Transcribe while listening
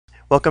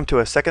Welcome to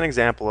a second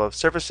example of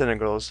surface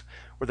integrals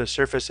where the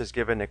surface is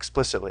given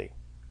explicitly.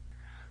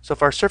 So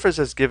if our surface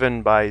is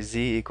given by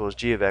z equals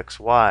g of x,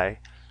 y,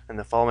 and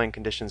the following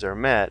conditions are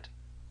met,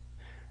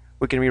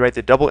 we can rewrite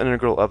the double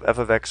integral of f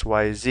of x,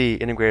 y, z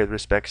integrated with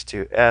respect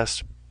to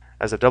s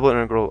as a double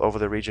integral over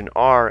the region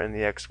R in the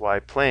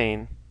xy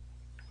plane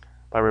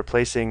by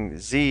replacing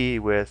z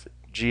with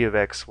g of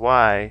x,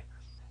 y,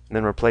 and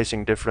then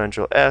replacing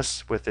differential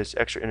s with this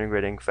extra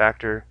integrating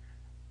factor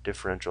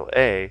differential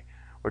a,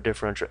 where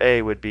differential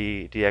a would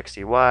be dx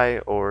dy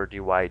or dy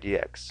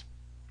dx.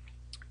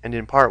 And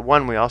in part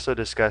 1 we also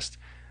discussed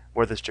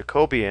where this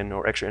Jacobian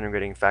or extra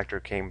integrating factor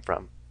came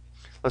from.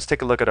 Let's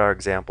take a look at our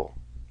example.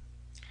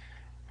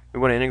 We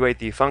want to integrate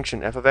the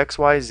function f of x,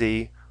 y,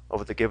 z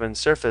over the given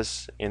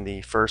surface in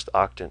the first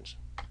octant.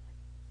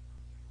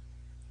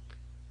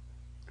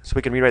 So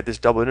we can rewrite this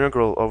double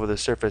integral over the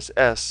surface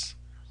S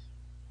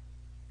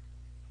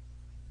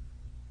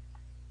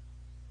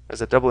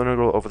as a double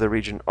integral over the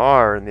region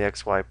R in the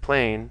xy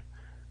plane,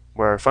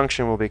 where our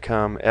function will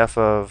become f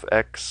of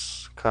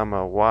x,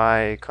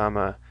 y,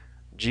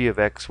 g of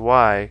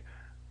xy,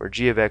 where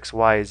g of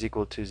xy is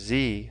equal to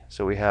z,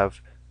 so we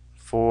have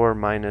 4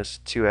 minus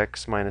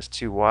 2x minus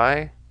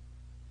 2y,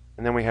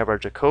 and then we have our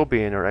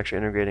Jacobian or extra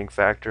integrating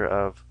factor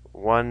of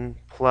 1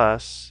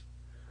 plus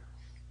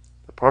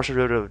the partial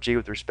derivative of g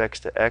with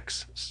respect to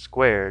x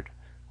squared.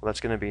 Well,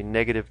 that's going to be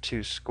negative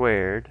 2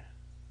 squared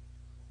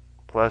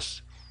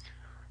plus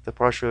the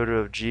partial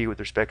derivative of g with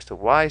respect to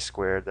y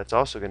squared. That's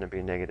also going to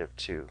be negative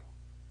 2.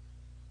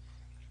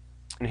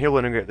 And here we'll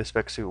integrate with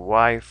respect to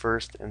y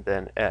first and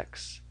then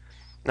x.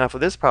 Now for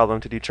this problem,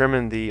 to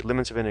determine the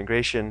limits of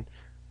integration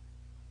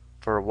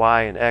for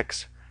y and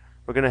x,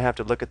 we're going to have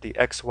to look at the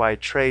xy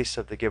trace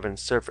of the given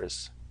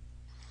surface.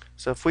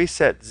 So if we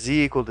set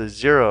z equal to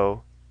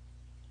 0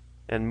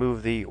 and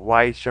move the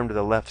y term to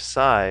the left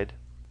side,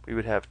 we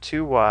would have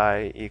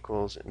 2y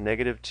equals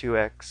negative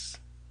 2x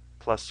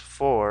plus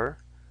 4.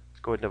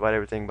 Let's go ahead and divide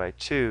everything by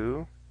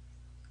 2.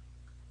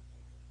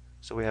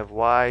 So we have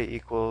y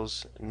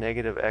equals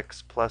negative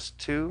x plus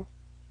 2.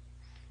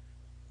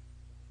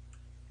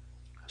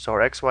 So our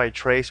xy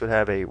trace would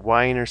have a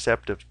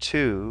y-intercept of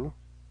 2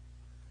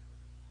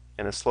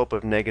 and a slope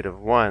of negative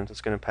 1. So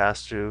it's going to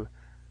pass through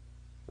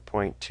the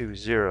point 2,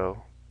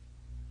 0.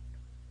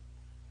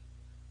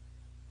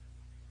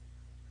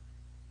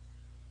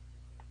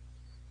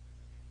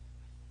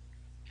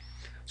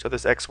 So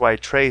this xy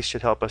trace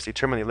should help us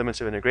determine the limits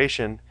of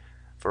integration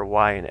for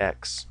y and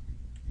x.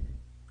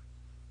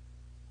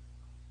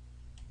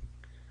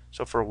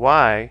 So for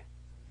y,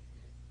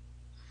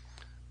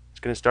 it's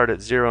going to start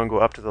at 0 and go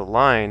up to the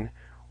line,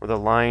 where the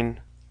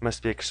line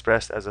must be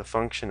expressed as a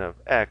function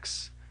of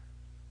x.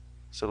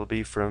 So it'll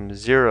be from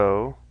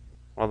 0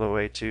 all the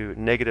way to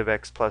negative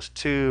x plus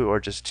 2, or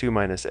just 2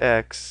 minus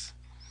x.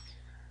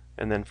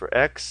 And then for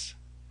x,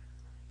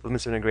 the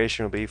limits of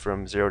integration will be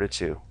from 0 to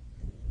 2.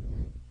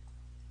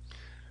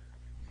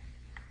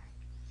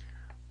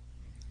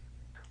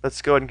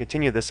 Let's go ahead and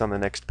continue this on the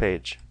next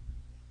page.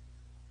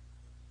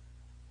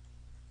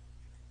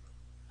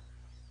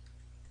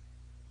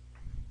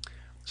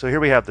 So here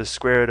we have the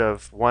square root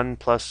of 1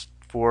 plus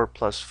 4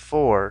 plus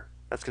 4.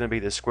 That's going to be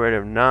the square root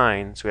of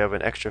 9, so we have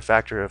an extra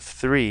factor of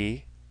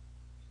 3.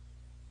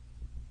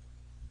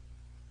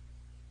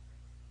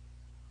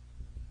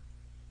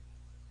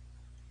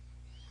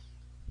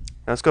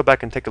 Now let's go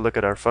back and take a look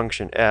at our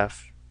function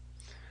f.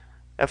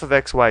 f of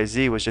x, y,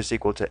 z was just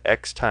equal to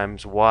x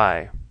times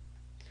y.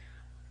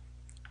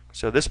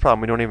 So this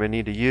problem we don't even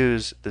need to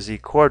use the z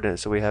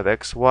coordinates, so we have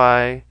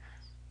xy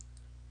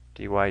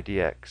dy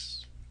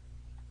dx.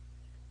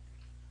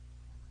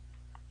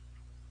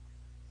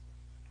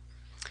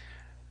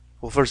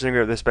 We'll first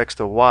integrate with respect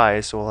to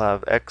y, so we'll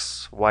have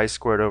x y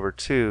squared over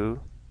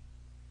 2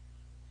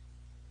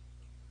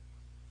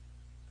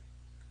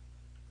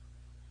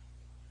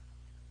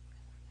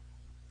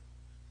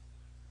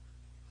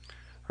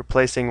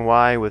 replacing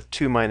y with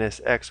 2 minus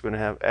x, we're going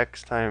to have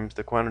x times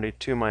the quantity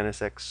 2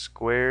 minus x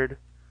squared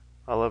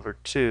all over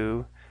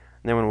 2,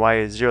 and then when y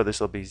is 0, this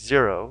will be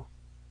 0.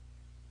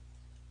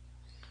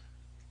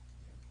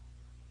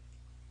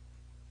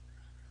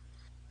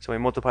 So when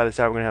we multiply this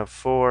out, we're going to have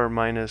 4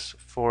 minus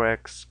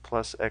 4x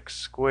plus x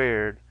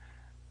squared,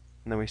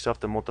 and then we still have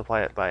to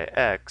multiply it by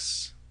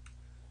x.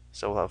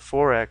 So we'll have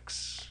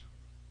 4x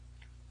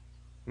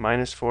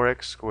minus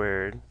 4x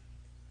squared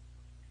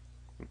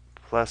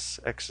plus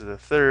x to the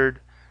third.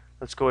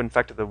 Let's go ahead and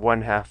factor the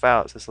 1/2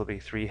 out, so this will be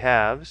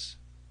 3/2.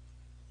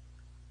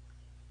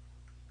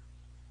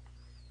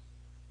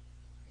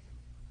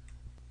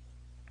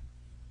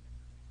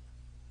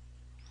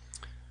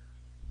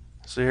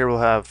 So here we'll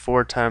have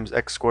 4 times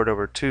x squared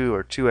over 2,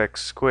 or 2x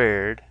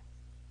squared,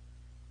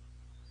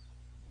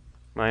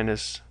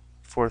 minus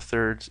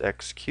 4/3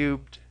 x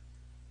cubed,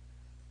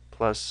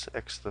 plus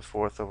x to the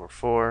 4th over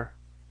 4.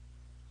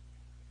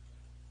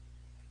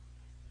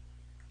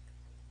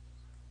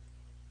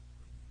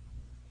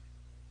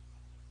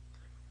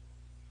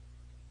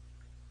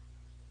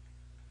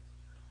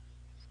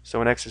 So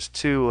when x is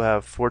 2, we'll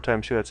have 4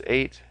 times 2, that's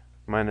 8,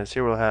 minus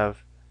here we'll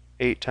have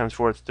 8 times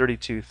 4, it's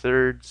 32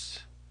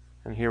 thirds.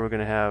 And here we're going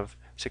to have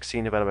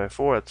 16 divided by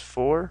 4, that's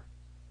 4.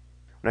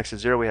 Next to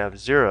 0 we have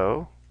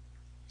 0.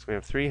 So we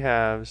have 3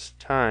 halves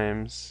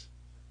times,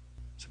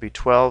 so it'll be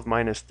 12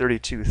 minus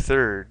 32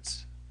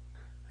 thirds.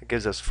 That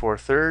gives us 4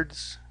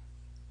 thirds.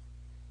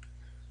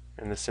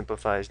 And this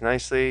simplifies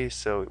nicely,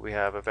 so we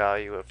have a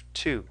value of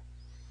 2.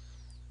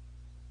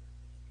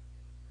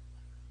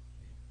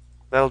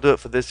 That'll do it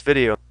for this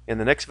video. In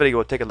the next video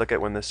we'll take a look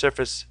at when the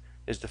surface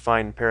is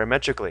defined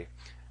parametrically.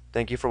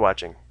 Thank you for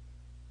watching.